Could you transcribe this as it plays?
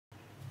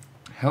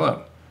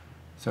Hello.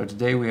 So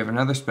today we have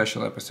another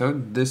special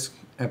episode. This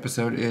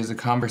episode is a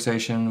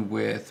conversation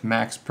with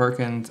Max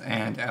Perkins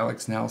and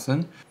Alex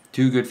Nelson,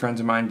 two good friends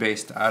of mine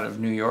based out of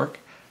New York.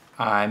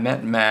 I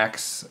met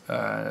Max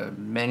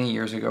many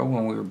years ago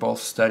when we were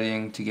both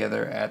studying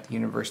together at the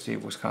University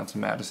of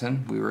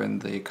Wisconsin-Madison. We were in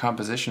the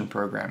composition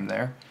program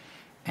there.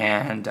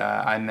 And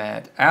I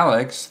met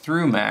Alex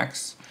through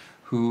Max,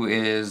 who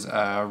is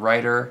a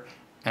writer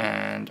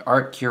and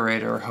art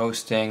curator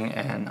hosting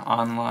an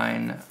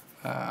online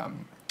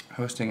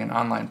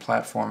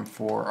platform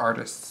for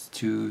artists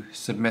to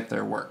submit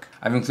their work.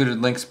 I've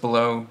included links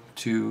below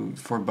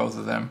for both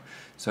of them,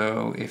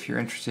 so if you're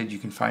interested, you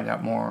can find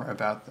out more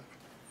about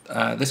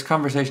them. This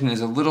conversation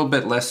is a little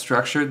bit less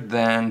structured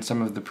than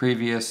some of the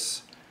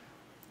previous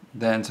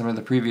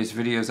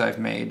videos I've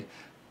made,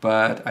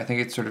 but I think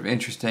it's sort of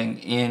interesting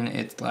in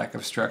its lack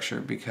of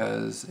structure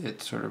because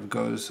it sort of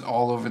goes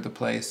all over the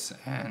place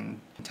and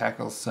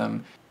tackles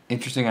some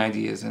interesting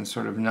ideas in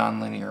sort of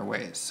non-linear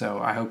ways. So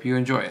I hope you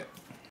enjoy it.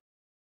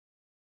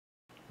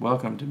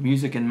 Welcome to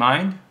Music in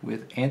Mind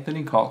with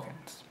Anthony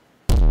Caulkins.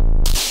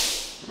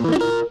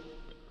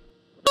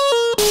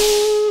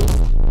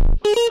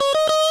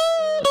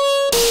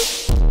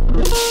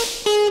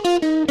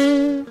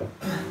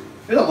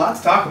 There's a lot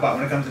to talk about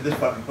when it comes to this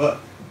fucking book.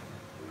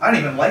 I don't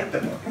even like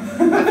the book.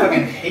 I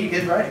fucking hate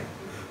his writing.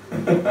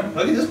 Look at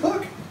this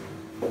book.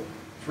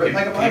 It's written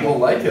like a Bible. People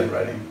like his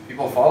writing.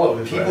 People follow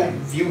his People writing.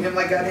 view him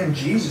like goddamn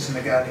Jesus in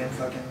the goddamn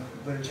fucking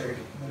literary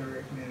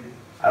community.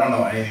 I don't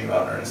know anything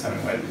about Ernest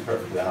Hemingway, to be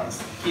perfectly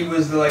honest. He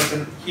was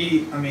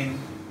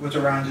was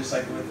around just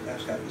like with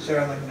F. Scott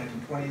Fitzgerald, like in the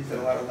 1920s. Did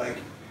a lot of like,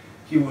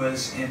 he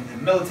was in the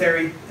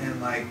military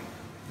and like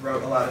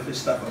wrote a lot of his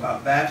stuff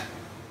about that.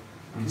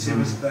 Because it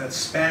was the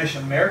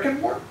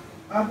Spanish-American War.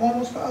 I'm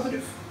almost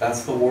positive.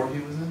 That's the war he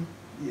was in?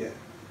 Yeah.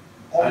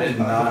 I did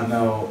not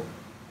know.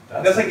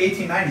 That's like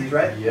 1890s,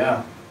 right?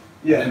 Yeah.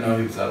 Yeah. I didn't know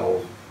he was that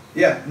old.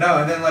 Yeah, no,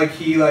 and then like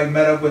he like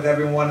met up with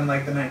everyone in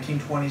like the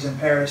 1920s in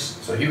Paris.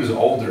 So he was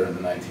older in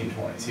the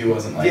 1920s. He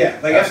wasn't like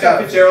like F.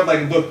 Scott Fitzgerald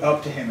like looked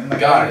up to him and like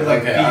got it.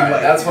 like, Okay, be alright.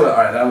 like. That's what.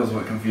 Alright, that was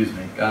what confused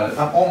me. Got it.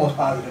 I'm almost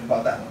positive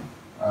about that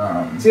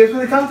one. See, when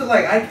it comes to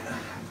like I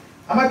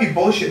might be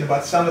bullshitting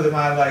about some of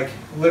my like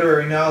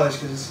literary knowledge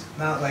because it's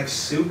not like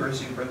super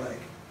like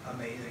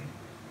amazing,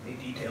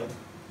 detailed.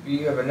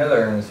 You have another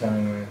Ernest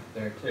Hemingway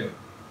there too.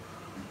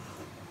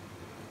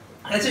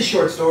 It's just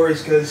short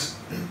stories because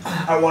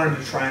I wanted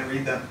to try and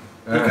read them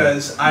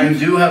because You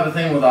do have a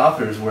thing with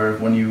authors where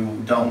when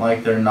you don't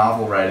like their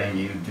novel writing,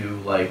 you do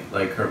like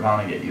Kurt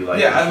Vonnegut. You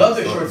like I love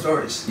their short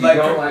stories. You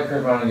don't like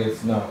Kurt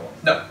Vonnegut's novel?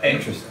 No,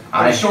 interesting.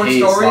 I short hate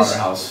stories.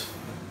 Slaughterhouse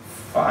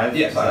 5.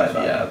 Yeah,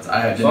 Slaughterhouse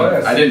 5.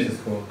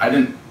 Yeah, I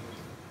didn't.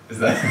 Is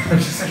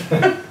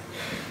that?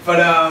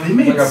 But they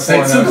made like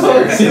 6 of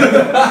those.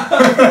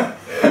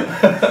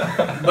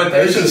 But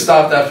they should have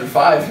stopped after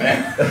 5,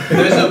 man.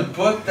 There's a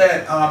book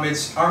that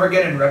it's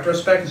Armageddon in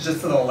retrospect. It's just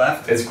to the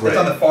left. It's great. It's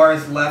on the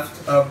farthest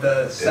left of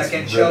the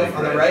second shelf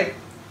on the right.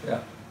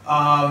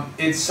 Yeah.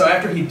 It's so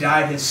after he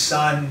died, his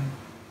son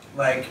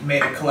like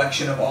made a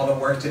collection of all the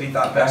work that he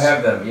thought best. I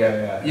have them.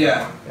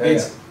 Yeah.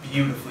 It's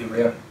beautifully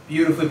written,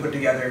 beautifully put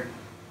together.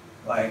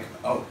 Like,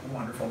 oh,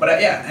 wonderful. But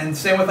and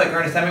same with like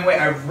Ernest Hemingway.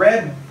 I've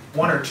read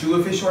 1 or 2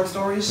 of his short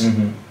stories.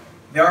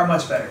 They are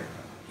much better.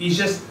 He's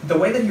just, the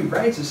way that he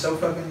writes is so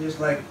fucking just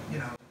like,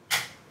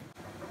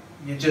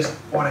 you just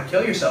want to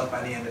kill yourself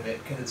by the end of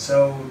it because it's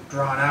so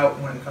drawn out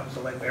when it comes to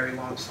like very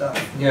long stuff.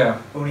 Yeah.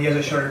 But when he has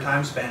a shorter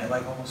time span, it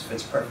like almost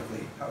fits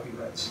perfectly how he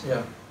writes.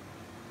 Yeah.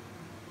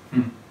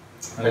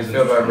 How do you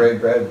feel about Ray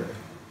Bradbury?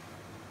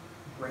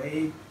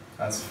 Ray?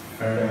 That's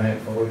Fahrenheit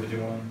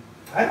 451.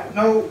 I don't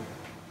know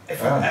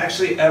if I've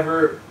actually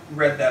ever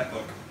read that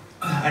book.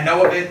 I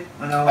know of it.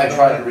 I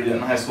tried to read it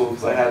in high school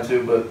because I had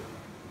to, but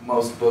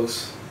most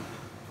books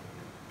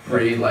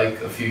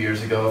like a few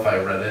years ago, if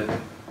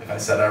I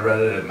said I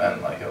read it, it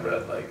meant like I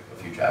read like a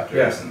few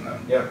chapters and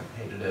then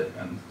hated it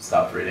and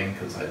stopped reading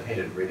because I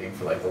hated reading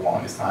for like the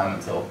longest time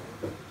until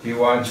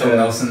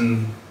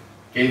Nelson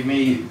gave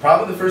me,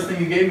 probably the first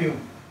thing you gave me,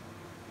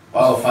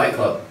 Fight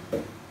Club.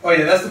 Oh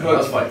yeah, that's the book. That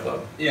was Fight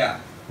Club. Yeah.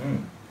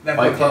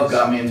 Fight Club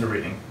got me into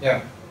reading.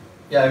 Yeah.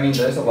 Yeah, I mean,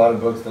 there's a lot of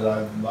books that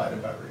I've lied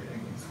about reading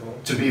in school.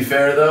 To be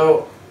fair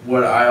though,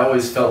 what I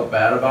always felt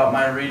bad about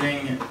my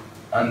reading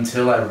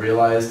until I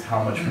realized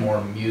how much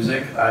more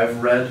music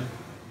I've read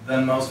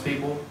than most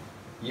people.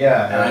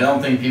 Yeah. And I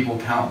don't think people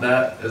count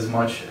that as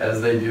much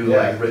as they do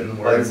like written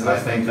words. Like, and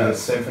I think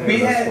that's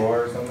symphony of the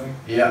score or something.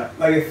 Yeah.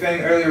 Like a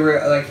thing earlier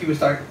where like he was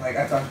talking, like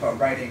I talked about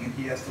writing and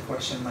he asked the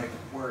question like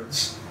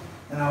words.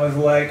 And I was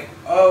like,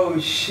 oh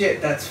shit,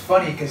 that's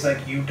funny because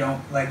like you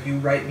don't, like you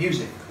write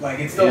music. Like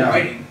it's still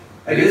writing.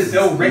 Like it's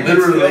still written.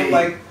 Literally.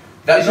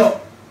 It's still,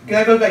 like,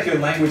 that goes back to your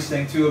language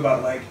thing too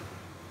about like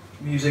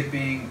music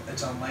being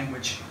its own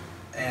language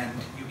and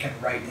you can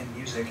write in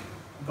music.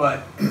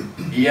 But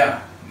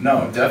yeah,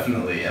 no,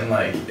 definitely. And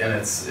like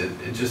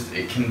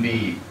it can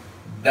be,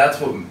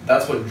 that's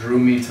what drew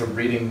me to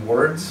reading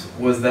words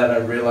was that I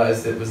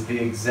realized it was the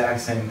exact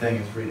same thing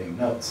as reading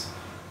notes.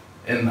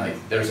 And like,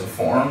 there's a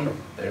form,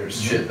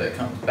 there's shit that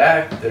comes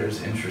back,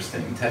 there's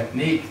interesting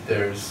technique,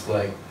 there's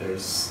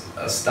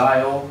a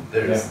style,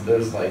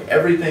 there's like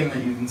everything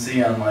that you can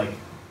see on like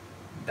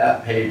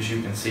that page.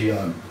 You can see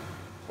on,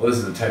 well, this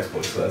is a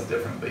textbook, so that's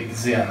different, but you can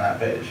see on that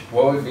page.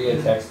 What would be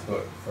a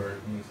textbook for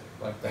music?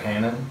 Like the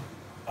Hanon?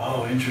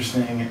 Oh,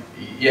 interesting.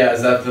 Yeah,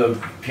 is that the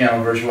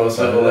piano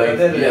virtuoso? Like,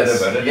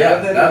 yes. Yeah,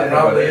 that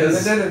probably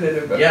is. Yeah,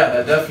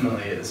 that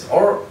definitely is.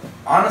 Or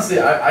honestly,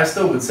 I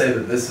still would say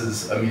that this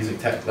is a music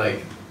tech,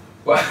 like.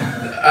 What?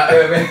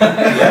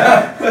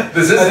 Yeah.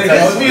 This is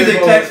a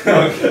music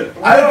textbook.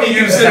 I don't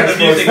use the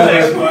music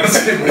textbooks.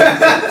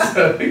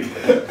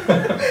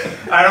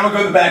 Alright, I'm gonna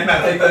go to the back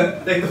now.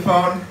 Take the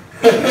phone.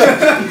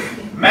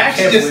 Max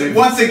just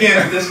once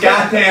again this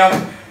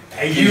goddamn.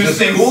 I use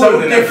things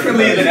so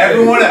differently than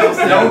everyone else.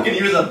 No one can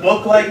use a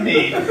book like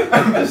me.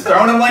 I'm just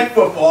throwing them like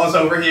footballs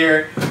over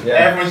here. Yeah.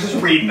 Everyone's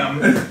just reading them.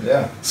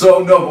 Yeah.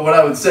 So no, but what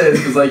I would say is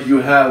because like you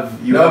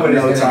have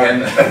no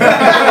time.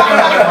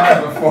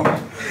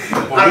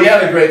 Well, we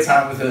had a great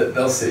time with it.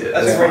 They'll see it.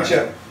 That's a great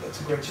show.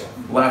 That's a great show.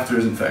 Laughter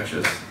is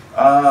infectious.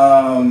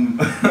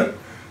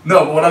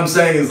 No, but what I'm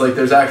saying is like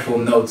there's actual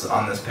notes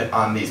on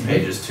these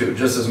pages too,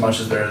 just as much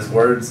as there is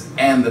words,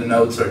 and the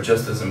notes are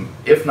just as,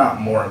 if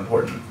not more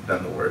important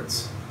than the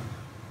words.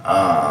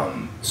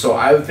 So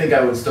I would think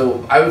I would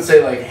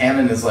say like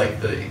Hanon is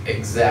like the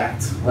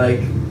exact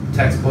like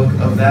textbook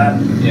of that.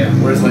 Yeah.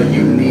 Whereas like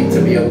you need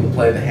to be able to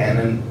play the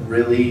Hanon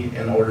really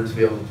in order to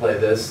be able to play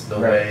this the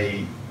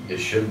way you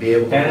should be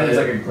able to play it. Hanon is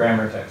like a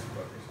grammar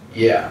textbook or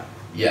something. Yeah.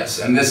 Yes,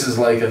 and this is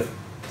like a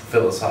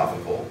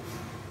philosophical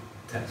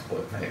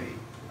textbook maybe.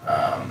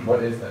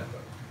 What is that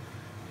book?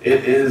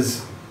 It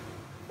is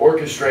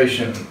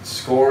orchestration,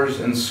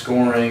 scores and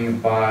scoring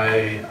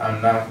by,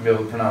 I'm not going to be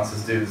able to pronounce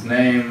this dude's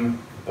name,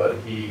 but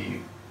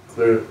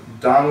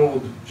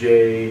Donald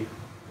J.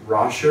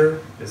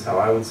 Rosher is how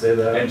I would say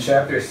that. And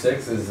chapter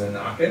 6 is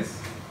Xenakis?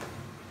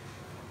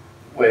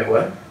 Wait,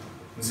 what?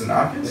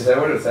 Xenakis? Is that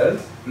what it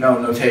says? No,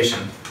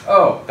 notation.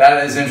 Oh.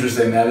 That is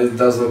interesting.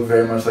 Does look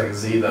very much like a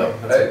Z though.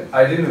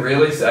 I didn't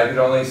really, I could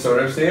only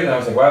sort of see it, and I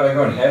was like, wow, they're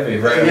going heavy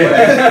right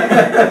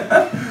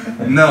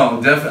away.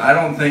 No, definitely, I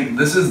don't think,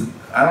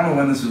 I don't know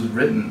when this was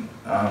written.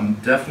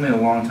 Definitely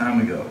a long time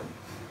ago.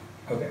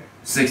 Okay.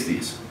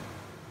 60s.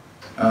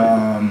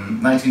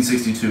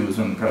 1962 was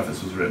when the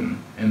preface was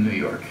written in New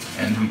York.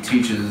 And he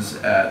teaches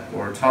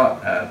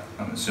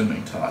I'm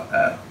assuming taught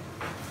at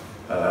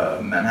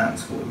Manhattan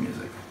School of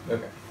Music.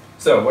 Okay.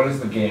 So, what is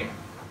the game?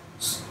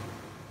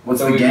 What's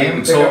the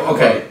game?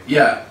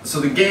 So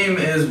the game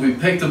is we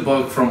picked a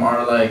book from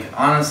our like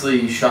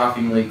honestly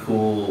shockingly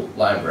cool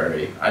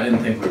library. I didn't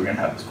think we were gonna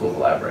have this cool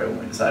library when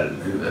we decided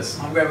to do this.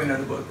 I'm grabbing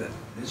another book then.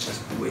 It's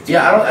just way too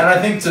I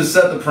think to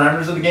set the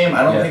parameters of the game,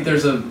 I don't think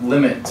there's a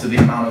limit to the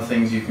amount of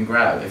things you can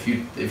grab. If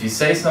you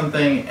say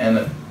something and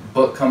a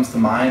book comes to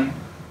mind,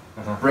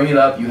 bring it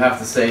up. You have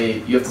to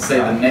say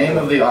the name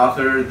of the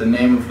author, the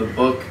name of the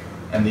book,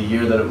 and the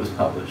year that it was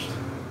published.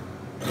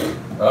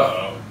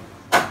 Uh-oh.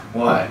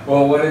 Why?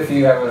 Well, what if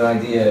you have an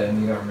idea and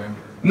you don't remember?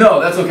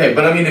 No, that's okay.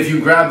 But I mean, if you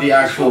grab the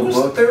actual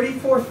book,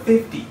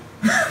 $34.50.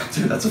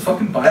 Dude, that's a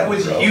fucking Bible. That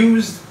was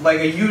used,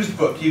 like a used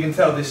book. You can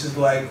tell this is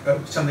like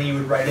something you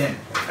would write in.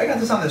 I got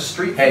this on the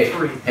street for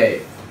free.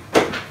 Hey,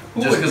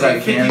 just because I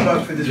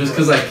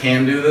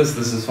can do this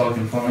is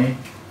fucking funny.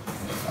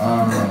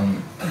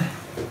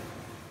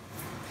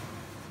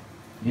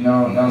 You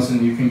know,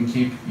 Nelson, you can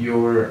keep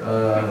your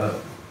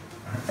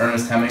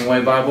Ernest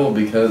Hemingway Bible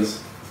because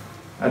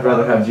I'd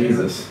rather have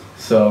Jesus.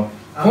 So.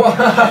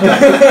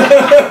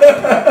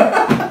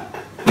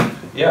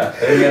 Yeah,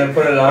 are you gonna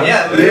put it on?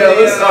 Yeah,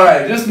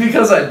 alright, just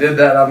because I did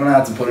that, I'm gonna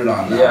have to put it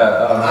on now.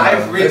 I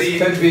really,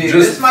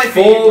 this might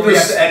be where you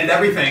have to edit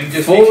everything,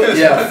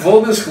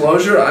 full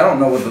disclosure, I don't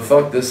know what the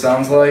fuck this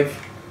sounds like.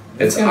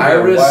 It's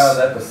Iris. Be a wild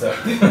episode.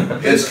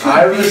 It's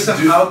Iris.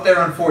 Some out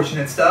there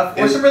unfortunate stuff,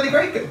 or some really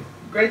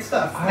great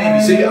stuff.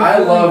 Maybe. See, I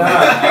love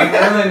that.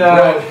 I'm really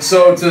not. No,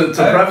 so to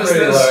preface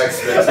this, low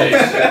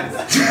expectations.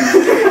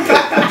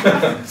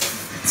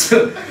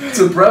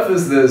 to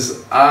preface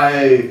this,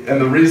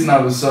 and the reason I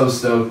was so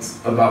stoked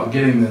about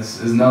getting this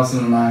is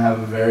Nelson and I have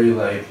a very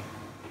like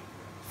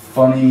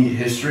funny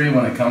history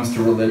when it comes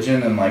to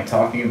religion and like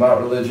talking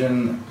about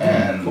religion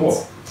and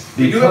cool.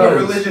 We do have a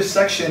religious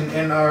section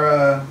in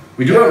our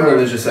we do have a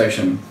religious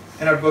section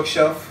in our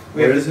bookshelf.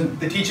 Where is it?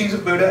 The Teachings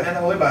of Buddha and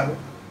the Holy Bible.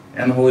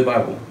 And the Holy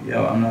Bible.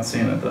 Yeah, I'm not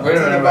seeing it though. Wait a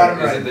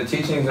minute. Is it the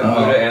Teachings of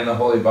Buddha and the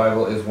Holy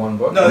Bible is one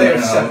book? No,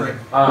 they're separate.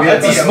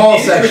 It's a small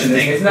section.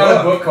 It's not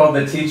a book called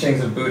The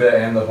Teachings of Buddha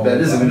and the Holy Bible.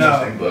 That is an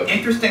interesting book.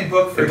 Interesting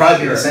book for sure. It'd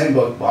probably be the same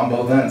book on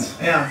both ends.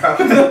 Yeah,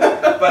 probably.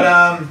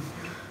 But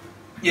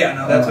yeah,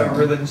 no, that's our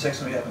religion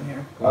section we have in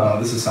here.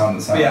 This is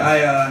sound.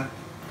 Yeah,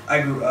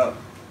 I grew up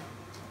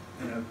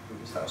in a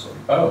Buddhist household.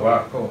 Oh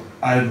wow, cool.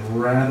 I'd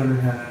rather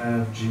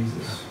have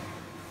Jesus.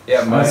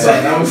 Yeah,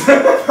 that was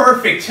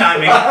perfect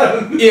timing.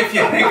 If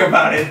you think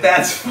about it,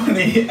 that's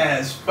funny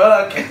as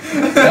fuck.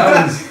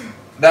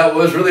 That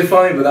was really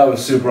funny, but that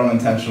was super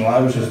unintentional.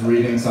 I was just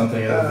reading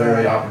something at a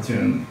very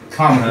opportune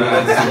comic.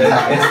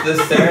 It's the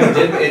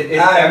serendipity.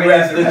 I mean,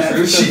 it's the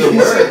truth of the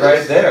word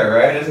right there,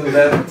 right? Isn't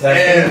that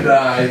testament? And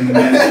I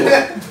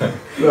meant it.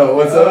 Well,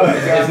 what's up?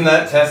 Isn't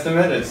that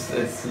testament?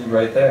 It's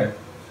right there.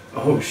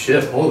 Oh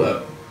shit! Hold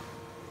up.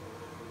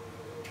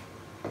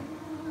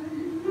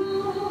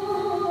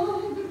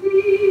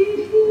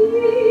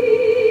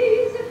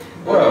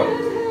 Whoa.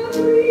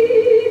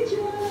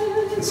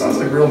 It sounds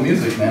like real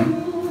music, man.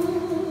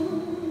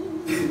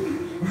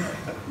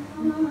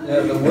 Yeah,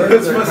 the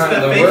words are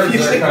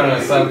kind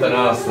of something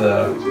else,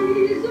 though.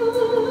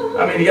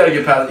 I mean, you gotta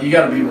get past. You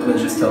gotta be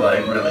religious to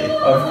like really.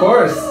 Of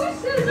course.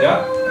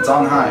 Yeah. It's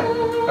on high.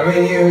 I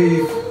mean,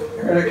 you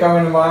heard it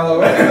coming a mile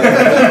away.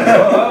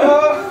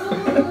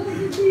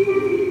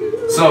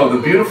 So the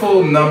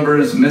beautiful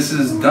numbers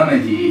Mrs.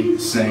 Donaghy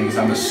sings.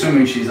 I'm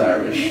assuming she's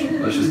Irish.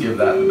 Let's just give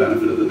that the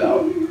benefit of the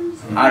doubt.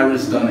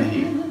 Iris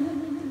Donaghy.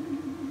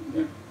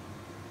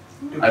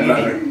 I'd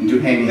rather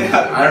Duhaney.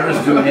 Iris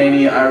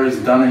Duhaney, Iris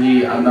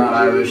Donaghy. I'm not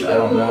Irish, I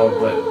don't know,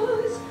 but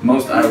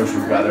most Irish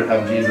would rather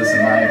have Jesus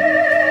in my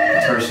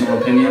personal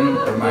opinion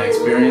or my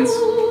experience.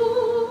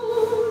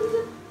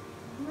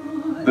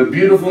 The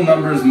beautiful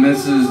numbers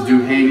Mrs.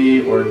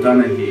 Duhaney or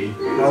Donaghy.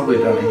 Probably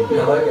Donaghy.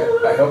 I like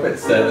it. I hope it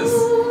says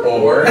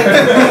or.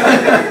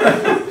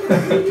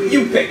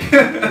 You pick.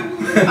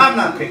 I'm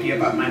not picky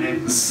about my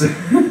name.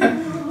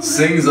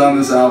 Sings on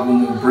this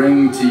album will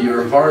bring to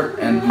your heart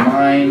and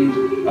mind.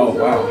 Oh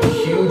wow,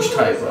 huge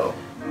typo.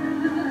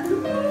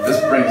 This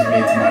brings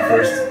me to my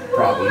first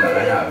problem that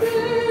I have.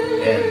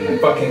 And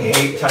fucking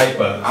hate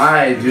typos.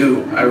 I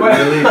do. I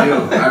really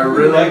do. I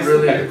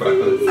really.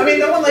 Typos? I mean,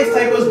 no one likes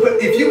typos,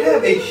 but if you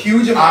have a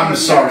huge amount I'm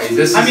sorry,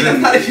 this I mean, that's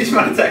not a huge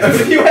amount of text,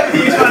 but if you have a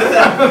huge amount of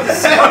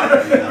text,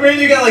 I mean,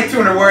 you got like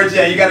 200 words,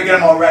 yeah, you gotta get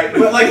them all right.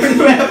 But like, when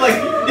you have like,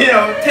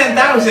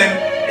 10,000,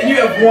 and you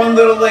have one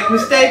little like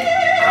mistake,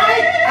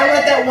 I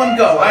let that one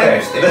go. I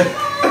understand.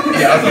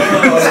 Yeah.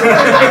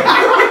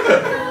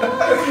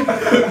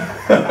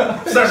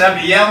 Starting to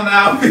have to yell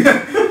now.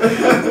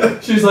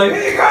 She's like,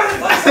 hey guys,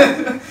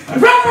 listen.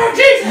 I'd rather have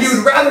Jesus.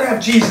 You'd rather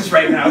have Jesus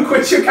right now.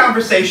 Quit your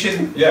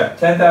conversation. Yeah,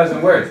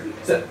 10,000 words.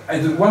 So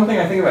the one thing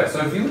I think about, so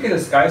if you look at a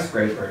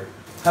skyscraper,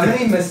 how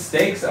many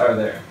mistakes are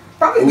there?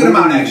 Probably a good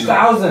amount, actually.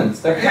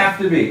 Thousands. There have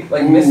to be.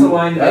 Like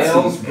misaligned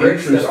nails,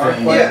 bricks that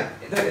aren't quite. Yeah.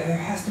 There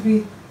has to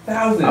be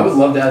thousands. I would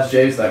love to ask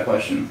James that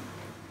question.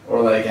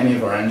 Or like any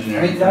of our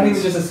engineering. I mean, not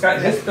even just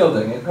this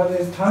building. It probably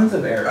has tons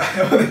of errors.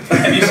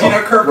 Have you seen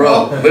our curve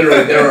Bro,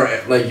 literally, there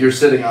are like you're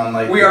sitting on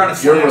like we are on a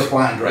you're slant.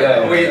 reclined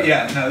right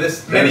Yeah, now.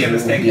 This many a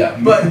mistake. Yeah,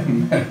 but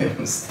many a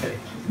mistake.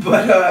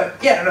 But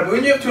but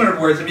when you have 200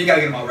 words, I mean, you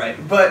gotta get them all right.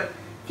 But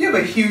if you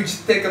have a huge,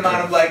 thick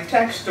amount of like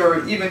text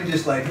or even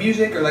just like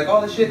music or like all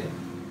this shit,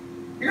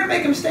 you're gonna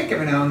make a mistake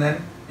every now and then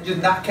and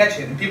just not catch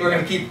it. And people are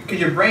gonna keep because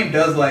your brain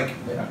does like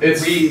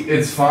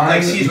it's fine.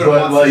 Like, sees what it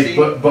but wants like to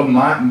see. but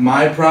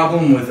my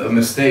problem with a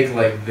mistake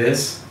like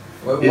this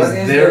What is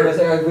is there.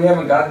 there? We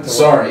haven't gotten to.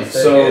 Sorry. What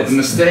So the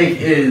mistake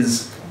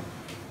is.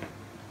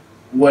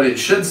 What it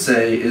should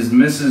say is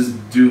Mrs.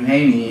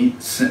 Donaghy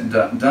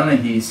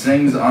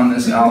sings on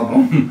this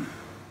album.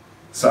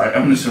 Sorry,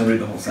 I'm just gonna read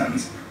the whole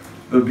sentence.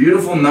 The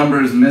beautiful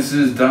numbers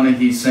Mrs.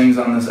 Donaghy sings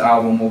on this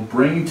album will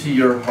bring to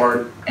your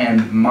heart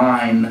and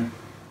mine,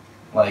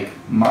 like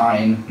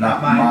mine,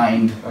 not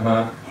mind,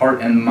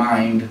 heart and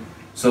mind.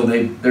 So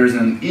there's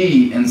an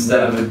E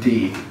instead of a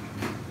D.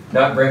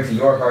 Not bring to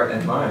your heart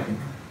and mind.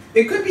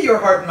 it could be your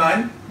heart and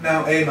mine.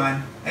 No, a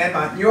mine and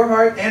mine. Your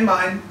heart and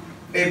mine.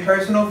 A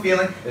personal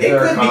feeling. Is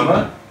there a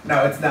comma? Be.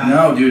 No, it's not.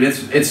 No, dude,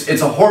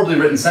 it's a horribly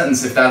written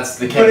sentence if that's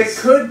the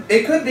case. But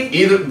it could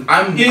be.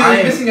 I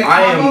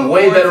am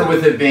way better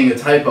with it being a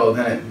typo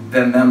than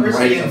them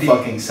writing a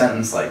fucking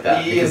sentence like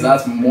that because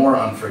that's more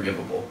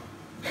unforgivable.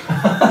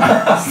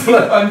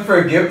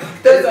 Unforgivable.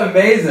 That's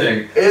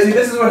amazing. See,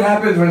 this is what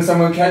happens when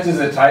someone catches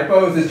a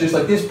typo. It's just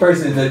like this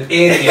person is an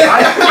idiot.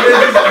 I just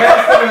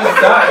catch them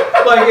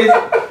aside. Like it's.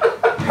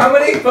 How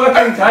many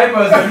fucking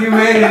typos have you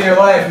made in your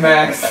life,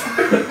 Max?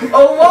 A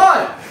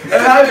lot. And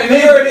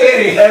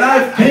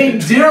I've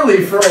paid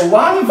dearly for a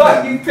lot of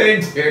them. You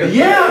paid dearly.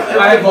 Yeah.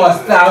 I've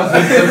lost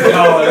thousands of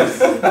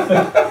dollars.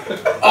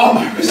 All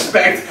my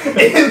respect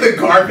in the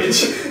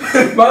garbage.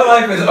 My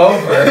life is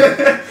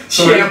over.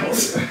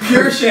 Shambles.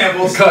 Pure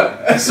shambles.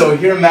 Cut. So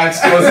here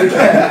Max goes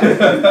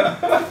again.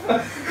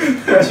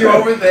 Put you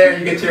over there,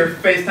 you get to your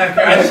FaceTime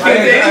camera. I just can't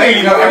say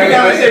anything. Every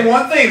time I say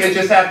one thing, they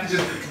just have to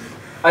just...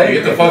 You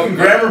get the fucking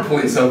grammar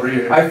police over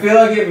here. I feel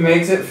like it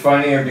makes it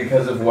funnier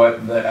because of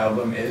what the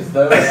album is,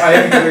 though. I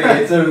agree.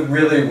 It's a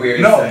really weird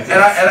sentence.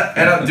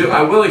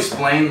 I will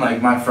explain like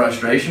my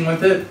frustration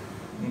with it.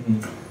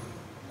 Mm-hmm.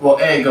 Well,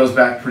 it goes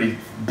back pretty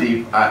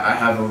deep. I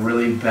have a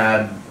really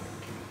bad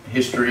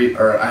history,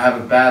 or I have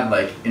a bad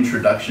like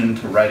introduction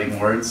to writing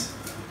words,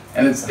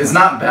 and it's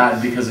not bad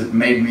because it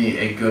made me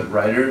a good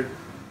writer,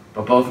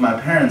 but both of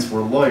my parents were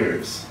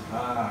lawyers.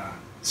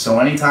 So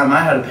anytime I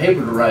had a paper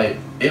to write,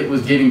 it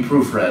was getting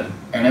proofread.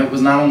 And it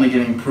was not only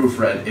getting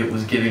proofread, it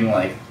was getting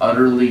like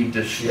utterly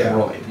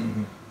destroyed. Yeah.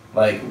 Mm-hmm.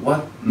 Like,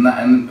 what? And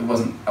I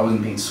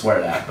wasn't being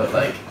sweared at, but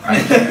like,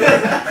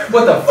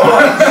 what the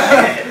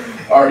fuck?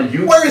 Are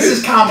you? Where is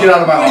this comma? Get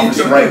out of my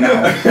office right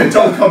now.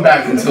 Don't come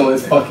back until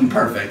it's fucking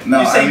perfect.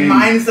 No, you say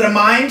mine instead of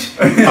mind?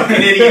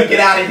 Fucking idiot, get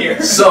out of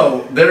here.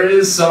 So, there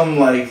is some,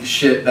 like,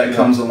 shit that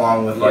comes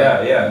along with,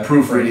 like,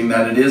 proofreading,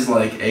 that it is,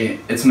 like,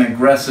 it's an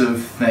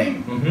aggressive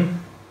thing. Mm-hmm.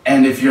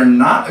 And if you're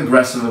not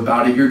aggressive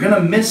about it, you're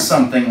gonna miss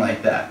something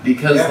like that.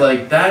 Because,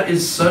 like, that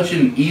is such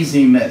an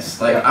easy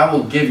miss. Like, I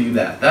will give you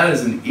that. That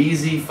is an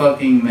easy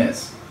fucking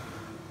miss.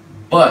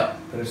 But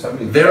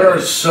there are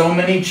so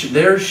many,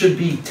 there should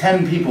be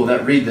 10 people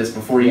that read this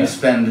before you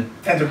spend...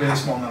 10's a really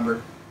small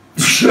number.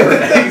 Sure,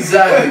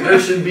 exactly. There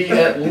should be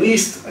at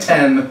least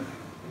 10,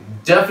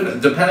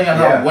 depending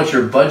on what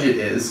your budget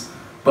is.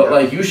 But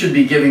like, you should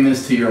be giving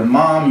this to your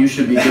mom. You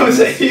should be giving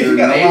this to your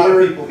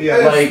neighbor.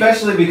 Like,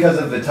 especially because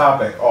of the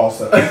topic.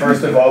 Also,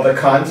 first of all, the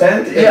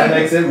content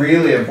makes it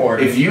really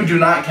important. If you do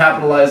not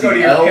capitalize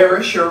an L,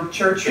 parish or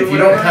church, or if you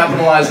don't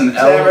capitalize an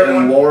L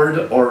in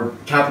Lord, or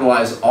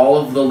capitalize all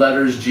of the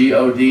letters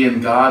G-O-D in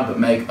God, but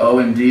make O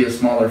and D a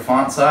smaller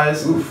font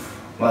size. Oof.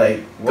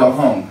 Like, go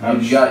home.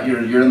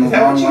 You're in the wrong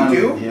line. Is that what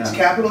you do? It's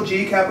capital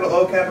G, capital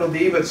O, capital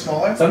D, but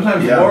smaller?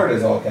 Sometimes Lord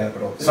is all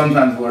capital.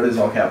 Sometimes Lord is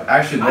all capital.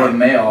 Actually, they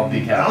may all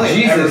be capital.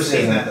 Jesus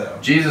isn't, though.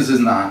 Jesus is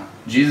not.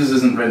 Jesus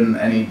isn't written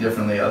any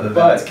differently other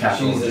than it's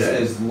capital Jesus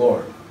J. is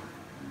Lord.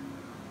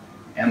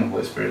 And the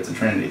Holy Spirit. It's a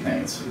Trinity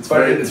thing. It's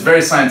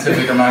very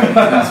scientific. I'm not going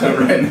to get into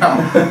it right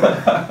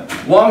now.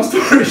 Long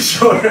story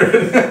short...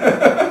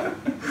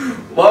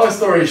 Long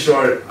story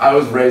short, I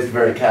was raised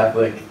very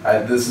Catholic.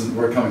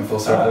 We're coming full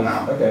circle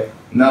now. Okay.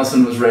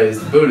 Nelson was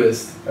raised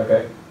Buddhist.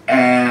 Okay.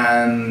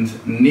 And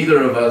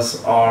neither of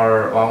us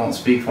are, well, I won't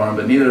speak for him,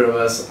 but neither of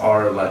us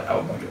are like,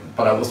 oh my god,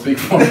 but I will speak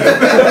for him.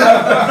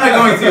 I'm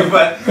not going to,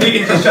 but you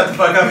can just shut the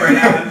fuck up right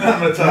now. I'm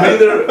going to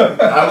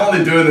talk. I'm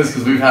only doing this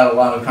because we've had a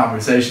lot of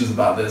conversations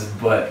about this,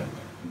 but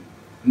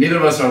neither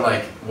of us are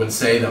like, would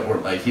say that we're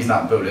like, he's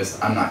not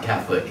Buddhist, I'm not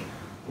Catholic.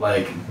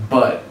 Like,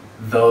 but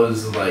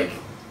those like,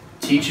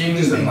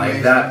 teachings and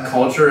like that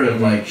culture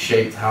have like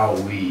shaped how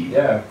we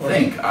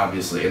think,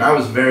 obviously. And I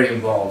was very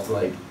involved,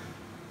 like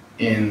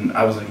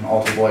I was like an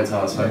altar boy till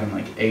I was fucking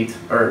like eighth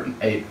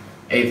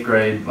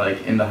grade,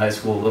 like into high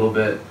school a little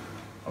bit.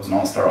 I was an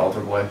all-star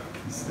altar boy.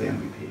 This is the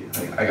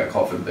MVP. Like, I got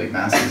called for the big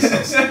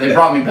masses. So they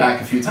brought me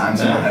back a few times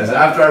in my head.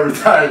 After I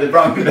retired, they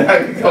brought me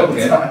back a couple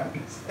times.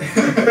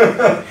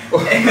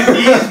 And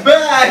he's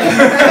back!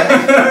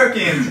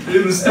 Perkins!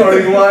 In the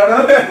starting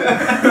lineup.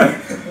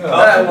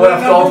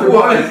 Left altar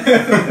boy.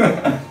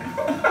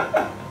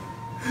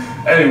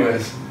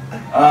 Anyways,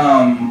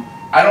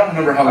 I don't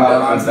remember how we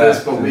got onto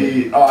this, but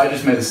I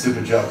just made a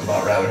stupid joke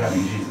about rather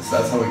having Jesus.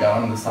 That's how we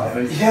got on this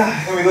topic.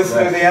 Yeah, and we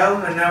listened to the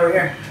album, and now we're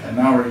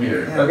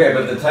here. Yeah. Okay,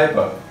 but the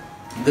typo.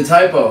 The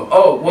typo.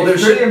 Oh, well,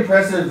 it's pretty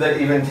impressive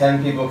that even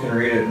 10 people can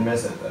read it and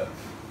miss it, though.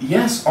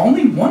 Yes,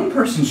 only one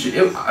person should.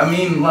 I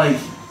mean, like.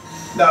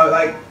 No,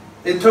 like,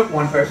 it took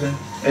one person.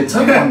 It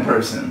took one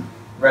person.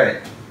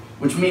 Right.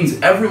 Which means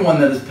everyone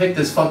that has picked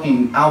this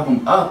fucking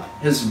album up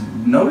has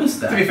noticed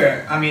that. To be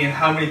fair, I mean,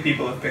 how many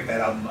people have picked that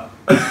album up?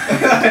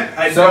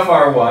 So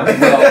far, one.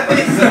 Well,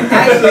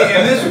 actually,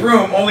 in this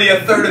room, only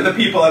a third of the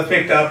people have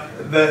picked up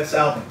this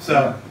album.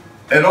 So.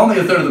 And only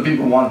a third of the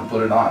people wanted to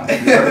put it on.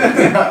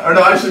 Or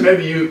no, actually,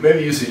 maybe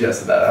you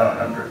suggested that. I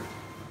don't remember.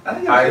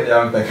 I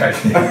don't think I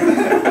did.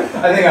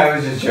 I think I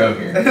was just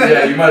joking.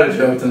 Yeah, you might have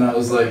joked, and I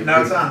was like.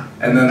 No, it's on.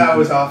 And then that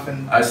was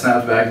often. I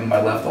snapped back in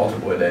my left altar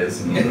boy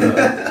days. And,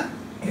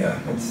 yeah,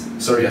 it's.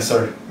 Sorry, yes,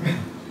 sorry.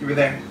 You were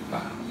there.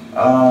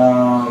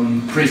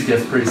 Priest,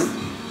 yes, priest.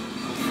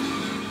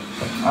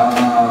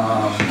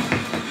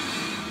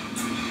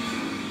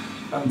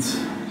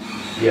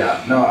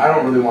 Yeah, no, I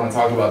don't really want to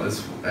talk about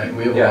this. We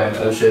have a lot of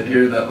bullshit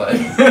here that like.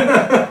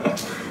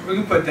 We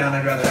can put down.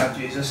 I'd rather have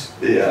Jesus.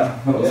 Yeah,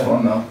 that was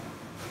fun though.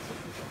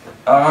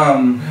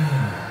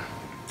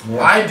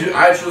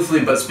 I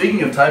truthfully, but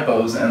speaking of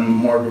typos and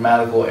more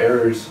grammatical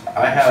errors,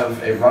 I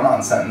have a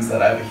run-on sentence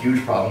that I have a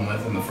huge problem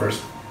with in the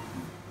first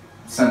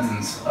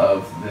sentence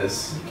of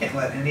this. You can't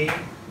let any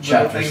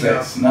chapter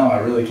 6. No, I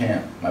really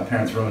can't. My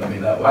parents ruined me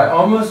that way. I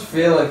almost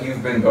feel like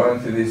you've been going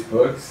through these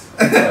books,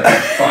 like,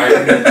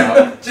 firing it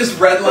out. Just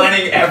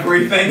redlining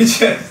everything.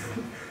 Just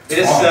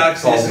this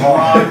sucks. This is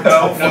wrong.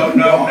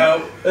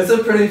 No. That's a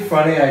pretty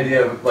funny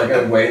idea, like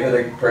a way that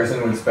a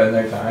person would spend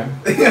their time.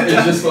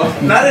 It's just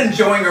like not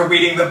enjoying or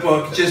reading the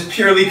book, just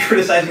purely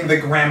criticizing the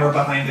grammar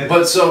behind it.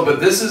 But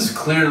this is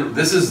clear.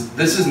 This is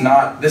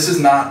not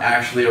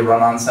actually a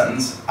run-on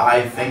sentence.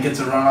 I think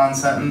it's a run-on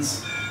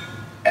sentence,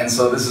 and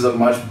so this is a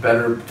much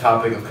better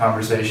topic of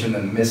conversation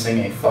than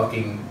missing a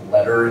fucking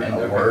letter in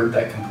a word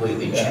that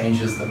completely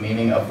changes the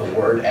meaning of the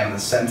word and the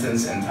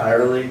sentence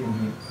entirely.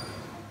 Mm-hmm.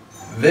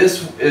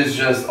 This is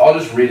just, I'll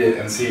just read it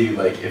and see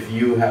like if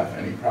you have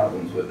any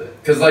problems with it.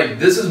 Because like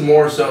this is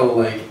more so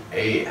like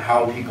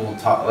how people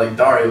talk, like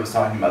Daria was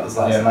talking about this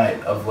last night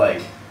of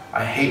like,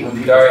 I hate when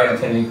people Daria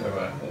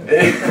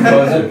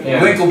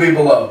Link will be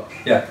below.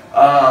 Yeah.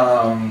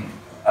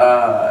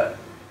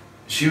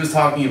 she was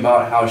talking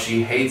about how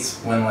she hates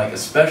when, like,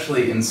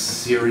 especially in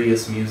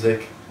serious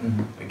music,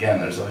 again,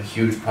 there's a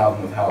huge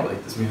problem with how,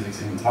 like, this music's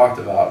even talked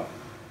about,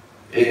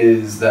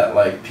 is that,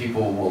 like,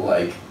 people will,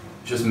 like,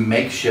 just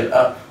make shit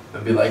up.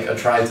 It'd be like a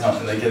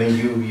tritone, like, I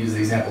think you use the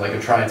example, like a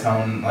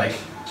tritone, like,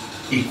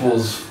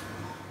 equals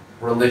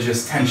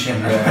religious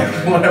tension, or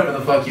like, whatever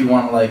the fuck you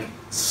want to, like,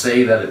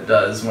 say that it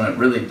does, when it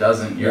really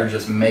doesn't. You're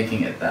just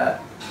making it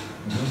that.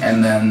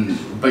 And then,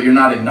 but you're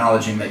not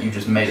acknowledging that you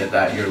just made it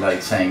that, you're,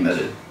 like, saying that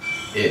it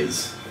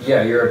is.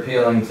 Yeah, you're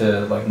appealing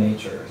to, like,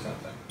 nature or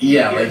something.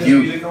 Yeah, like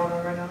you... music going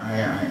on right now? I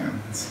am.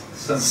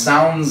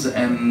 Sounds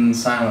and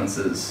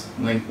silences.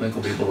 Link will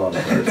be below the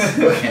words.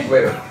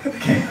 Wait,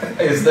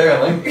 is there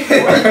a link? You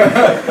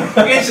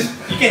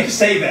can't just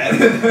say that.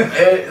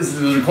 It was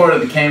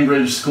recorded at the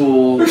Cambridge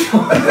School.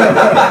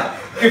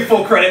 Give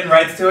full credit and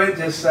rights to it,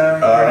 just you're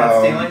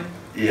not stealing?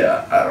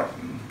 Yeah, I don't...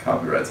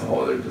 Copyright's a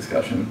whole other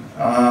discussion.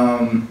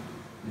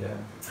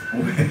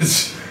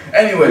 Which...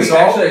 Anyway, so...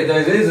 Actually,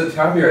 there is a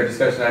copyright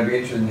discussion I'd be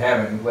interested in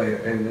having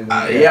later.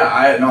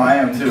 I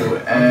am too.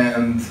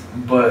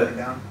 But...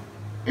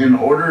 In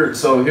order,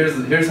 so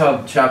here's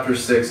how chapter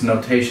 6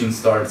 notation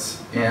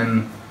starts.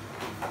 In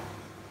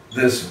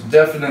this,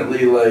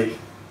 definitely, like,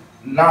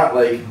 not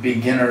like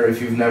beginner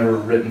if you've never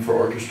written for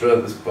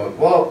orchestra, this book,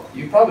 well,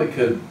 you probably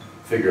could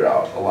figure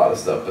out a lot of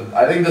stuff, but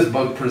I think this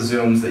book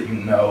presumes that you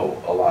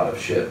know a lot of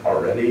shit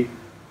already.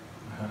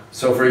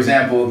 So for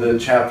example, the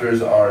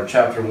chapters are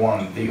chapter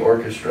 1, the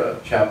orchestra,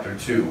 chapter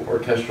 2,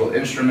 orchestral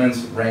instruments,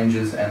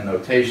 ranges, and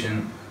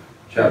notation,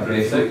 chapter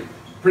basic.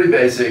 Pretty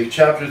basic.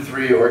 Chapter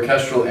 3,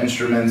 orchestral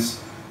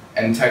instruments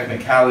and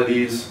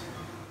technicalities.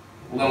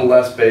 A little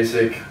less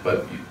basic,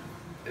 but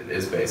it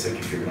is basic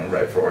if you're going to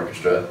write for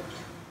orchestra.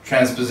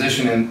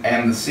 Transposition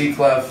and the C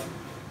clef,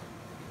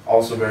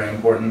 also very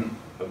important,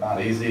 but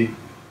not easy.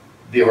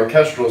 The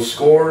orchestral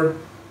score,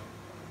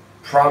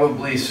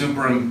 probably is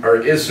super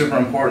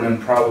important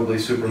and probably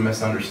super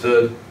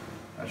misunderstood.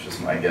 That's just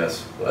my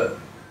guess, but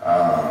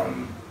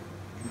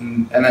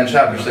and then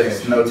chapter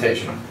 6,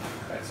 notation.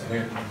 Okay, so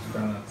here,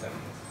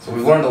 so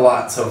we've learned a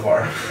lot so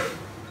far.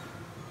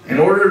 In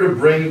order to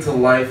bring to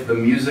life the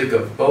music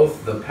of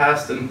both the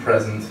past and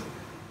present,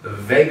 the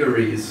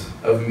vagaries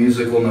of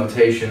musical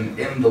notation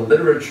in the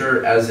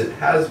literature as it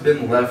has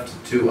been left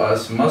to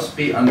us must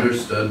be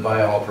understood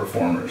by all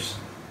performers.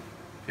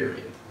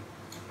 Period.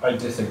 I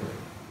disagree.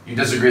 You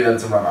disagree that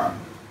it's a run-on?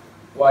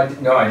 Well, I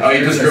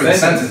you disagree with the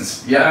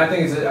sentence? Yeah. I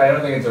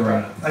don't think it's a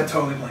run-on. I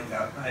totally blanked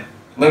out.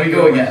 Let me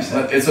go again.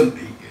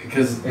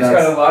 Because it's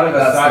got a lot of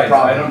asides.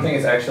 I don't think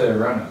it's actually a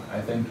run-on.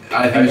 I think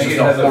it's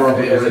just a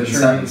horribly written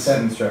sentence.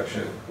 Sentence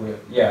structure.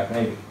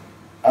 Maybe.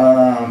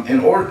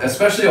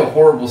 Especially a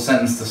horrible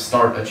sentence to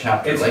start a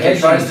chapter. It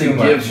tries to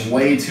give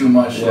way too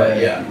much.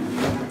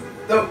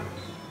 Though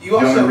you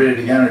want to read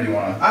it again, or do you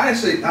want to? I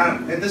actually,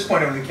 at this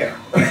point, I don't really care.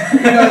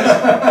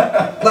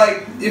 Because,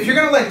 like, if you're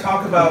gonna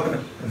talk about,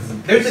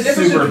 there's a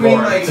difference between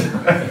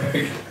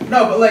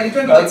no, but like in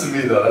terms of that's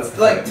me though. That's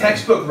like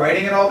textbook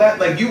writing and all that.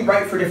 Like you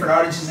write for different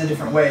audiences in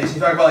different ways.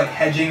 You talk about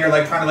hedging or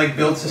trying to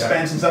build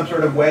suspense in some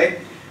sort of way.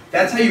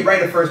 That's how you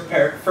write a first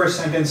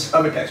sentence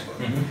of a textbook.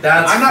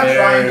 That's I'm not fair.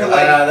 trying to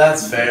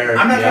that's fair.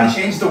 I'm not trying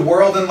to change the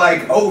world and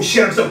oh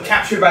shit, I'm so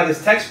captured by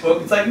this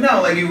textbook. It's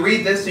no, you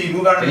read this, so you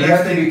move on to the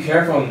next thing. You have to be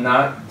careful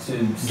not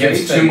to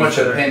give too much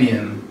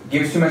opinion.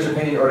 Gives too much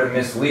opinion or to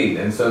mislead,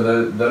 and so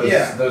those little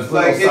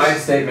side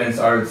statements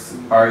are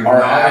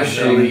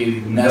actually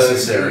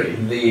necessary.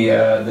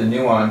 The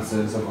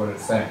nuances of what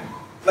it's saying.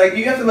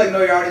 You have to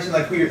know your audience and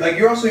who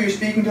you're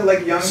speaking to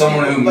young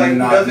someone people who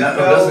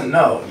doesn't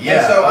know. Yeah.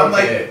 And so I'm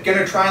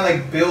gonna try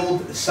and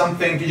build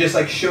something to just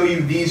show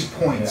you these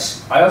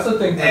points. Yeah. I also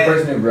think the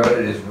person who wrote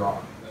it is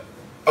wrong.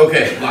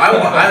 Okay,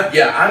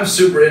 I'm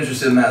super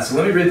interested in that. So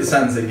let me read the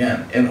sentence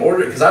again.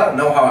 Because I don't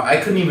know how I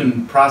couldn't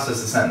even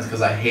process the sentence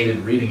because I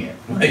hated reading it.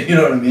 You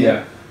know what I mean?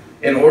 Yeah.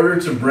 In order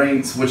to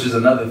bring, which is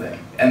another thing,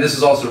 and this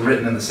is also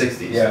written in the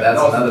 '60s. Yeah. So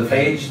that's another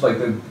page.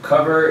 The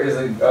cover is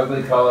an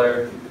ugly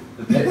color.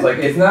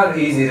 It's not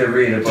easy to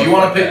read a book. Do you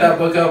want to pick that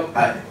book up?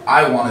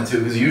 I wanted to,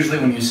 because usually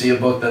when you see a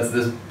book that's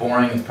this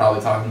boring, it's probably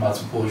talking about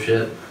some cool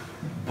shit.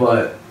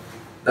 But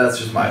that's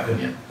just my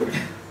opinion.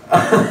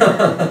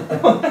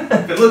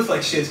 If it looks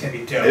like shit, it's gonna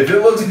be dope. If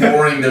it looks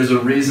boring, there's a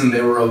reason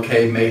they were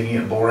okay making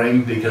it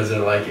boring, because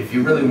they're if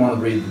you really want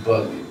to read the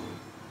book,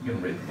 you're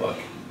gonna read the book.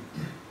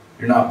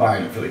 You're not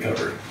buying it for the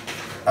cover.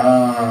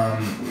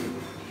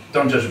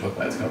 Don't judge a book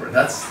by its cover.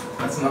 That's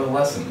another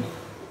lesson.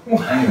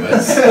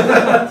 Anyways.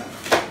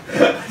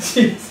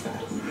 Jesus.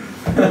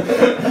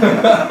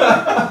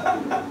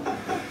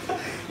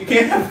 You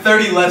can't have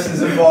 30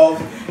 lessons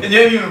involved, and you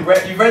haven't even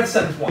you've read the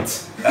sentence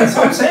once. That's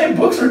what I'm saying.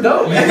 Books are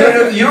dope. You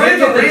don't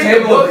get the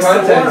table of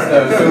contents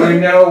though, so we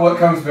know what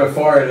comes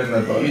before it in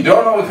the book. You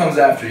don't know what comes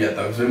after yet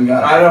though, because we haven't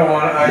got it. I don't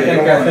want. I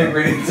think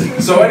we need to.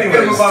 So,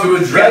 anyways, to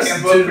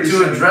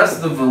address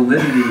the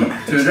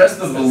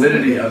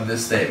validity of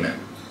this statement,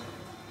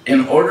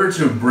 in order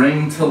to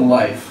bring to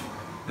life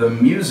the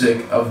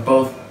music of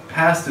both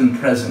past and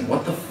present,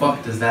 what the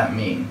fuck does that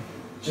mean?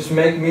 Just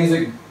make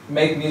music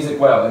make music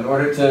well, in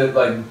order to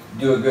like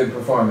do a good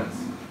performance.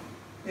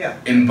 Yeah.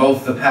 In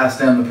both the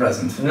past and the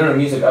present. No,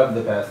 music of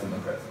the past and the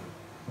present.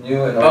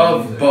 New and old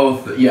Of music.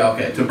 both, yeah,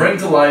 okay. To bring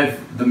to life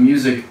the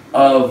music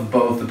of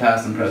both the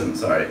past and present,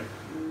 sorry.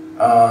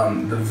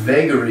 The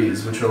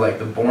vagaries, which are like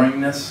the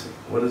boringness.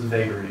 What does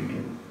vagary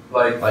mean?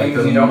 Like things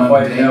the you don't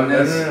quite know.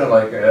 mundaneness? No,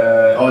 like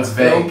Oh, it's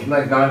vague.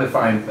 Like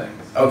non-defined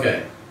things.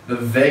 Okay. The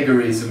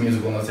vagaries of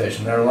musical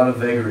notation. There are a lot of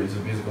vagaries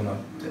of musical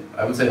notation.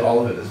 I would say all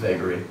of it is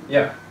vagary.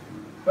 Yeah.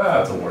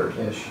 That's a word.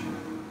 Ish.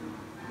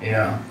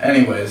 Yeah.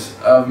 Anyways,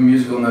 of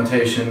musical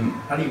notation,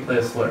 how do you play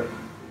a slur?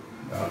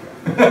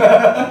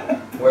 Okay.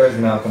 Where's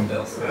Malcolm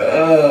Dilson?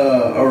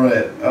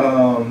 Alright.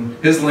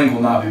 His link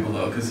will not be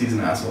below because he's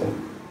an asshole.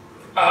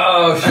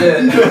 Oh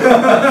shit.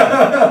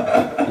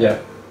 Yeah.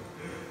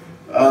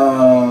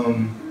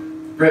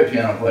 Great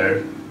piano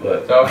player,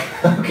 but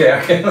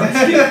okay. Let's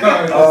keep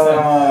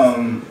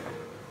going.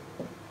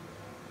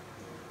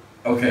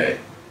 Okay,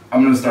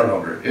 I'm gonna start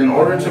over. In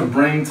order to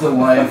bring to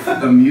life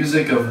the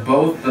music of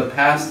both the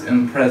past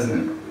and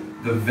present,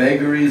 the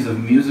vagaries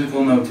of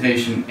musical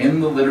notation in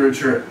the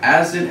literature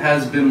as it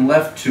has been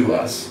left to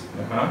us.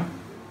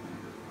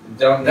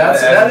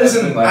 That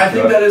isn't. I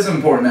think that is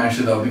important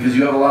actually though, because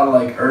you have a lot of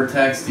like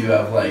text.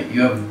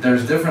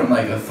 There's different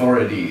like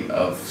authority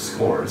of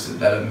scores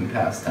that have been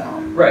passed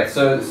down. Right.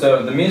 So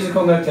the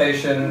musical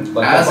notation,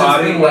 like as the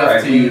body, it's been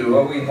left to you,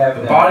 what we have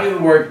the now. body of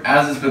the work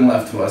as it's been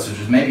left to us, which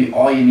is maybe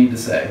all you need to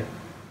say.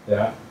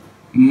 Yeah.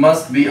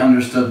 Must be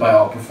understood by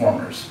all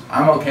performers.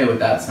 I'm okay with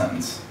that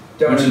sentence.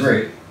 Don't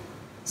agree.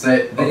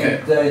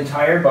 The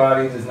entire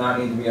body does not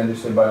need to be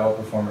understood by all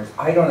performers.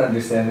 I don't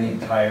understand the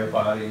entire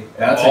body.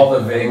 That's all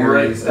the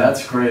vagaries.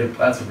 That's great.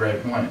 That's a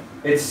great point.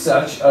 It's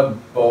such a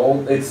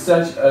bold. It's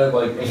such a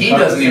like. He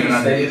doesn't even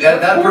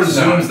understand. That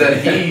presumes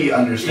that he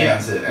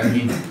understands it, and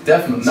he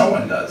definitely no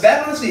one does.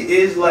 That honestly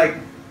is like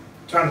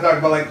trying to talk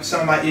about like some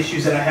of my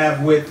issues that I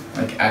have with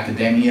like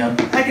academia.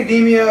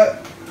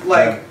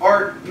 Like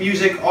art,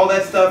 music, all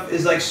that stuff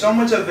is like so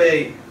much of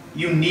a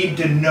you need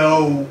to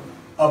know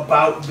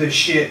about the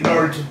shit in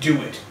order to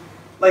do it.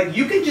 Like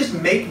you can just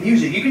make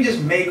music, you can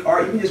just make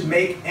art, you can just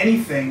make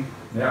anything.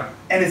 Yeah.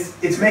 And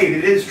it's made.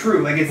 It is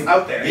true. Like it's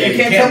out there. Yeah, you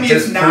can't tell me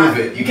it's not.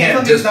 You can't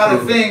tell me it's not a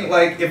thing.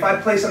 Like if I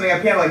play something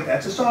on piano, like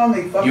that's a song.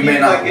 Like fuck you may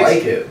not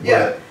like it.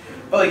 Yeah.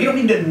 But like you don't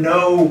need to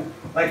know.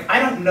 Like I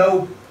don't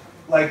know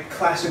like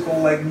classical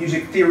like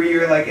music theory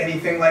or like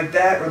anything like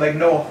that, or like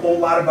know a whole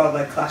lot about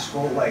like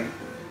classical like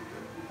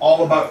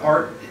all about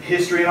art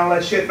history and all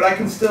that shit. But I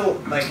can still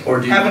like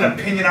have an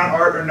opinion on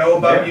art or know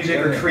about music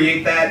or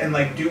create that and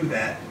like do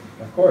that.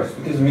 Of course,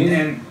 because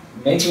making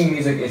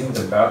music isn't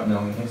about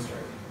knowing history.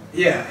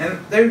 Yeah, and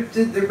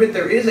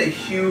there is a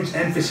huge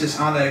emphasis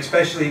on that,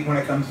 especially when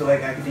it comes to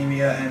like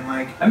academia and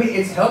like. I mean,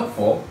 it's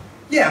helpful.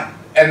 Yeah.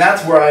 And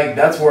that's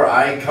where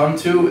I come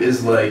to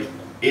is like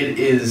it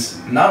is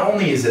not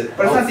only is it.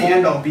 But it's not the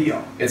end all be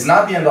all. It's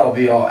not the end all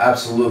be all.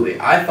 Absolutely,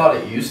 I thought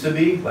it used to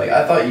be. Like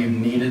I thought you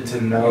needed to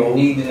know. You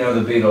need to know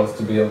the Beatles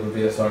to be able to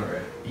be a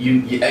songwriter.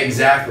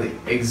 Exactly.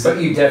 But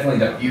you definitely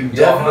don't. You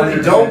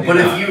definitely don't. But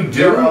if you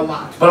do,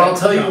 but I'll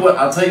tell you what.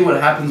 I'll tell you what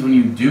happens when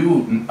you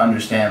do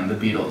understand the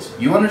Beatles.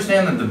 You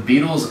understand that the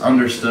Beatles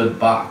understood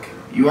Bach.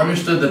 You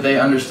understood that they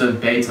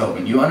understood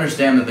Beethoven. You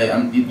understand that they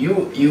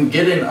you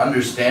get an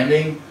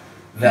understanding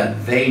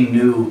that they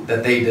knew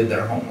that they did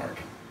their homework,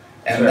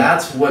 and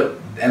that's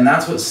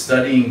what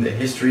studying the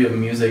history of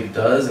music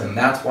does, and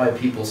that's why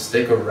people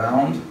stick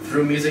around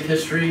through music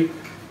history.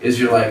 Is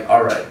you're like,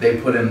 all right, they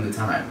put in the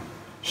time.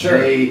 Sure.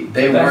 They worked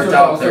out. That's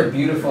what's also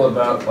beautiful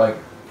about like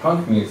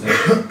punk music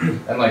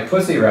and like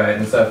Pussy Riot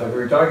and stuff like we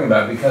were talking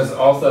about, because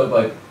also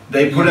like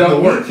they put in the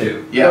work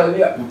too.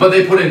 Yeah. But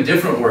they put in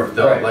different work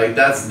though. Right. Like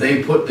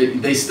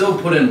they still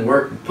put in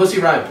work. Pussy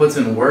Riot puts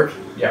in work.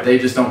 Yeah. They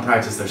just don't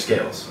practice their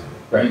scales.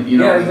 Right. You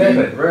know what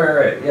exactly. I mean?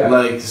 Right. Yeah.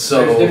 Like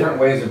so. There's different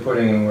ways of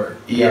putting in work.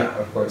 Yeah.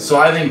 Of course. So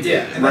I think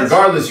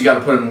regardless, you got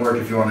to put in work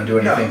if you want to do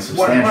anything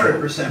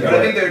substantial. 100%. But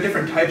I think there are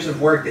different types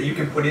of work that you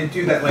can put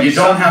into that like you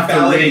don't have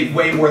to read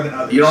way more than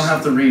others. You don't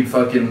have to read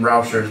fucking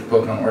Rauscher's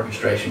book on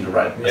orchestration to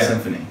write a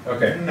symphony.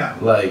 Okay. No.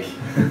 Like.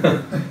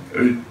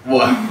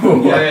 What?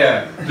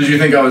 Yeah. Did you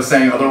think I was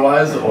saying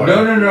otherwise? Or?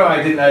 No.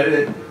 I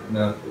didn't.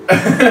 No.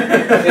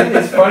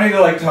 It's funny to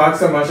like talk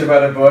so much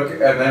about a book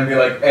and then be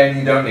like, and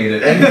you don't need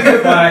it. And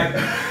goodbye.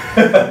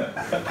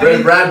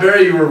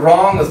 Bradbury, you were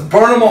wrong. Let's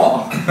burn them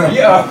all.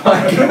 Yeah. Oh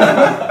my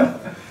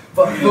God.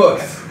 Fuck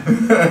books.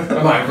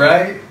 Am I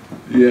right?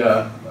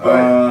 Yeah.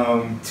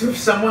 To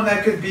someone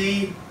that could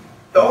be.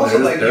 Also,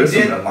 there's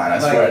some red line. I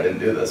swear I didn't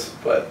do this,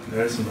 but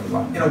there's some red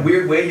line. In a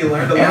weird way, you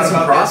learned a lot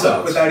about that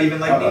book without even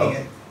like needing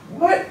it.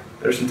 What?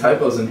 There's some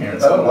typos in here,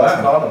 and someone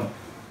else caught them.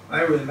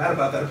 I'm really mad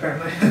about that,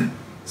 apparently.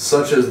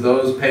 Such as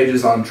those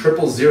pages on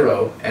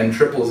 000 and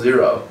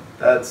 000.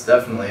 That's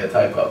definitely a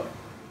typo.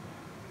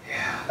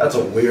 Yeah. That's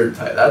a weird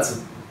typo.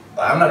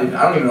 I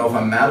don't even know if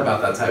I'm mad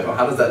about that typo.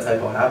 How does that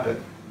typo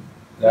happen?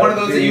 One of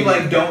those that you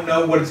like don't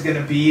know what it's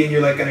gonna be, and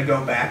you're like gonna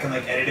go back and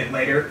like edit it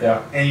later.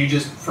 Yeah. And you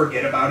just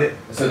forget about it.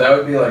 So that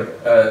would be like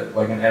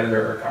an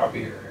editor or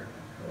copier,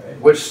 right?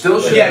 Which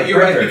still should. Yeah, you're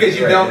right, because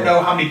you don't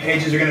know how many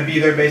pages are going to be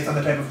there based on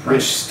the type of print.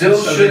 Which still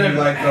so shouldn't then you,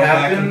 like, go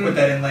happen. back and put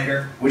that in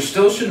later. Which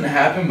still shouldn't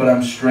happen, but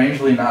I'm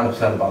strangely not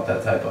upset about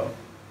that typo.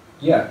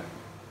 Yeah.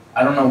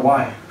 I don't know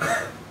why.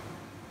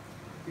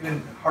 You've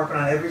been harping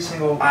on every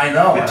single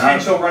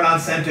potential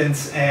run-on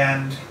sentence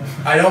and...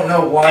 I don't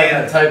know why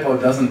that typo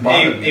doesn't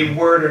bother me. A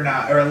word or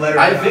not, or a letter.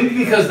 I think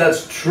because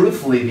that's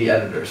truthfully the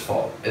editor's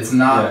fault. It's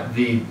not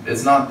the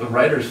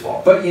writer's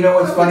fault. But you know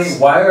what's funny?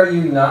 Why are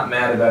you not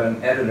mad about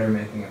an editor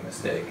making a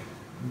mistake?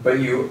 But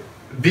you...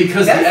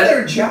 Because that's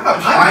their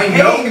job. I'm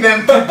paying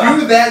them to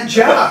do that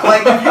job.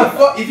 Like,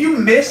 if you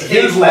miss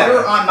a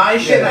letter on my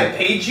shit and I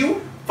paid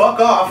you, fuck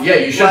off. Yeah,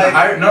 you shouldn't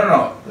hire...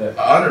 No.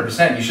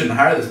 100%. You shouldn't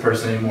hire this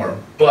person anymore.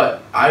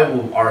 But I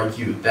will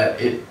argue that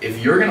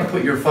if you're going to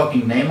put your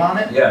fucking name on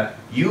it,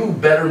 you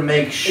better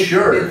make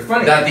sure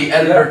that the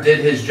editor did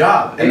his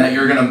job and that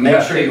you're going to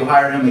make sure you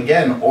hire him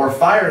again or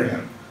fire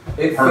him.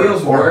 It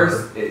feels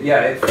worse.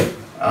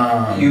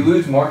 You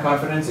lose more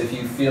confidence if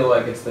you feel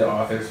like it's the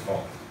author's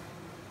fault.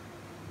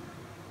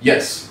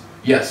 Yes,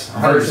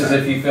 100%. Versus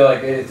if you feel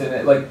like it's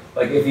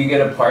like if you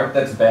get a part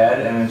that's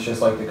bad and it's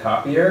just like the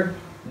copier,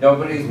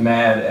 nobody's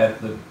mad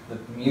at the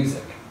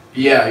music.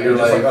 Yeah, you're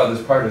just like, oh,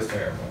 this part is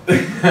terrible.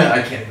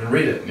 I can't even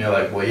read it. And you're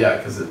like, well, yeah,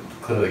 because it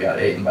clearly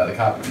got eaten by the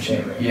copy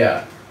machine.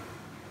 Yeah.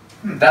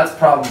 That's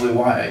probably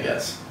why, I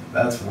guess.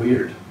 That's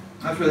weird.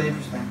 That's really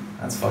interesting.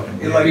 That's fucking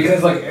weird.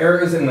 Because like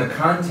errors in the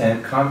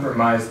content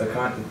compromise the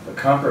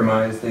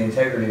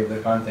integrity of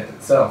the content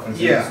itself, and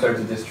so you start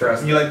to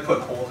distrust. And you like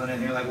put holes in it,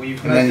 and you're like, well, you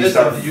messed this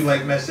up. Did you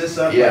like mess this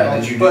up? Yeah.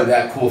 Did you do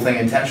that cool thing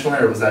intentionally,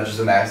 or was that just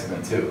an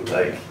accident too?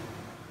 Like.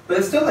 But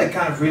it's still like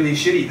kind of really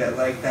shitty that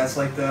like that's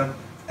like the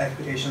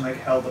expectation like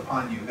held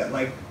upon you that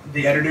like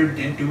the editor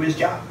didn't do his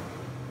job,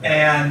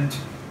 and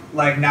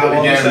like now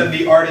all of a sudden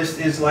the artist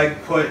is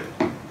like put.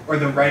 Or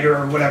the writer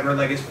or whatever,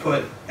 like, is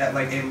put at,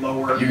 like, a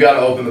lower... You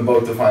gotta open the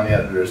book to find the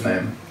editor's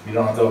name. You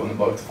don't have to open the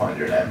book to find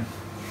your name.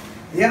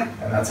 Yeah.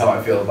 And that's how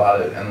I feel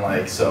about it. And,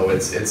 like, so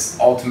it's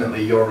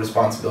ultimately your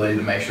responsibility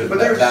to make sure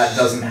that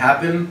doesn't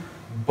happen.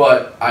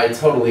 But I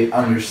totally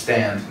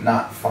understand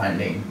not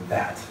finding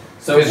that.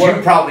 So because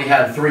you probably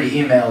had 3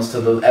 emails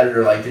to the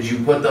editor, like, did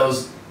you put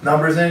those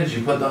numbers in? Did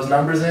you put those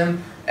numbers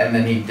in? And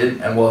then he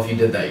didn't. And, well, if you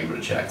did that, you would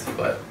have checked.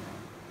 But...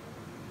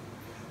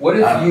 What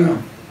if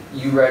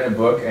you write a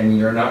book and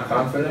you're not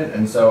confident,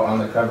 and so on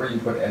the cover you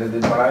put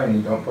edited by and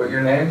you don't put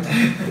your name?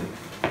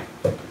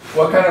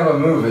 What kind of a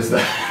move is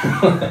that?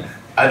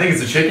 I think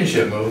it's a chicken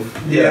shit move.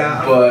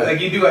 Yeah, but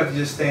like you do have to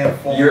just stay on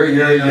full. You're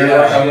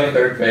like on the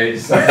 3rd page.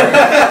 So.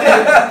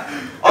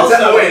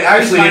 Also, wait,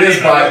 actually it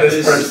is by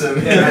this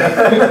person.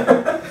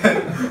 Yeah.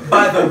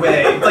 By the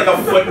way, it's like a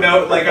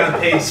footnote, like on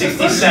page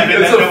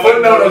 67. It's a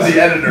footnote of the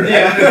editor,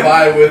 edited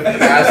by with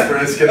an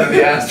asterisk, and then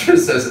the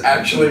asterisk says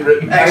actually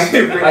written. I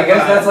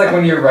guess that's like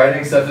when you're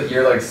writing stuff that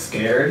you're like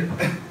scared.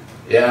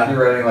 Yeah.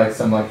 You're writing like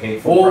some like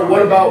hateful. Well,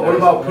 what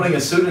about putting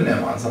a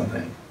pseudonym on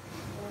something?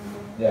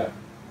 Yeah.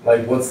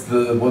 Like what's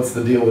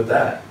the deal with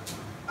that?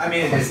 I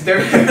mean, it's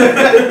there.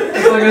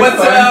 It's like what's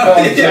up?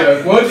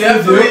 What's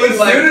the deal with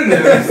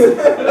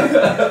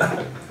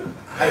pseudonyms?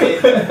 I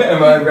mean,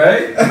 am I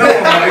right?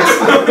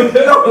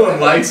 No one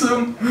likes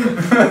him.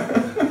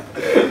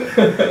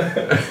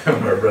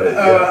 We're right.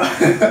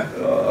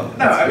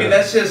 No, I mean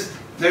that's just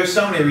there's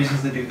so many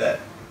reasons to do that.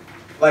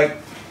 Like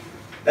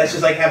that's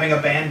just like having a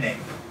band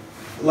name.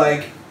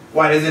 Like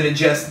why doesn't it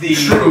just the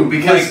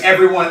because like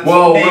everyone's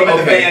name of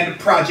the band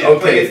project?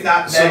 Okay. Like it's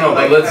not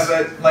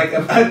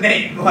that have a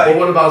name. Like, but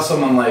what about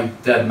someone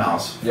like Dead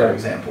Mouse, for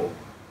example,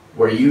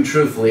 where you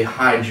truthfully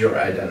hide your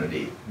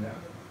identity?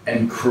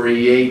 And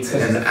create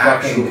an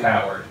actual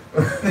coward.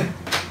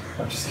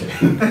 I'm just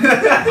kidding.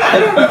 I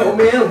don't know,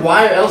 man.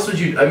 Why else would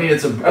you? I mean,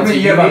 it's a. I mean,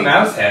 you have a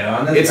mouse head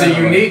on. It's a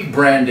unique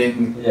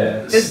branding.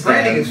 Yeah. This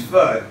branding is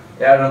fun.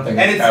 Yeah, I don't think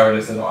it's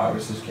cowardice at all. I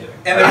was just kidding.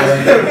 And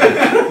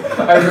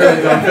I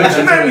really don't. It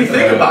just made me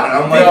think about it.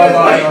 I'm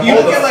like, you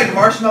look at like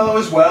Marshmallow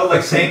as well,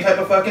 like same type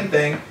of fucking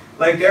thing.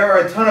 Like there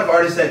are a ton of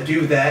artists that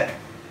do that.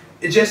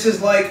 It just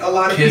is like a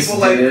lot of people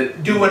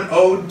like do an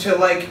ode to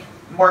like.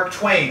 Mark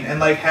Twain and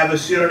like have a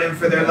pseudonym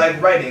for their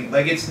like writing.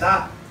 Like it's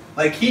not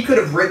like he could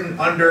have written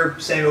under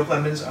Samuel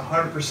Clemens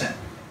 100%.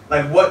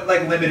 Like what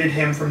like limited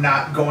him from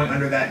not going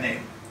under that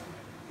name?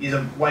 He's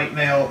a white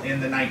male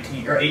in the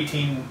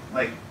 18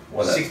 like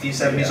 60s,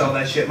 70s, all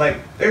that shit. Like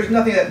there's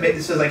nothing that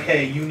says like,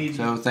 hey, you need.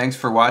 So thanks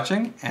for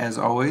watching. As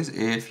always,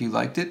 if you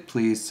liked it,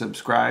 please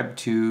subscribe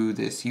to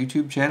this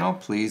YouTube channel.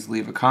 Please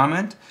leave a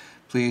comment.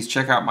 Please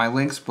check out my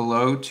links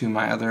below to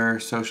my other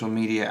social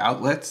media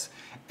outlets.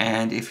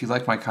 And if you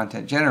like my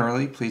content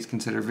generally, please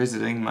consider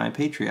visiting my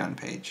Patreon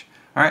page.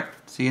 Alright,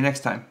 see you next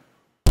time.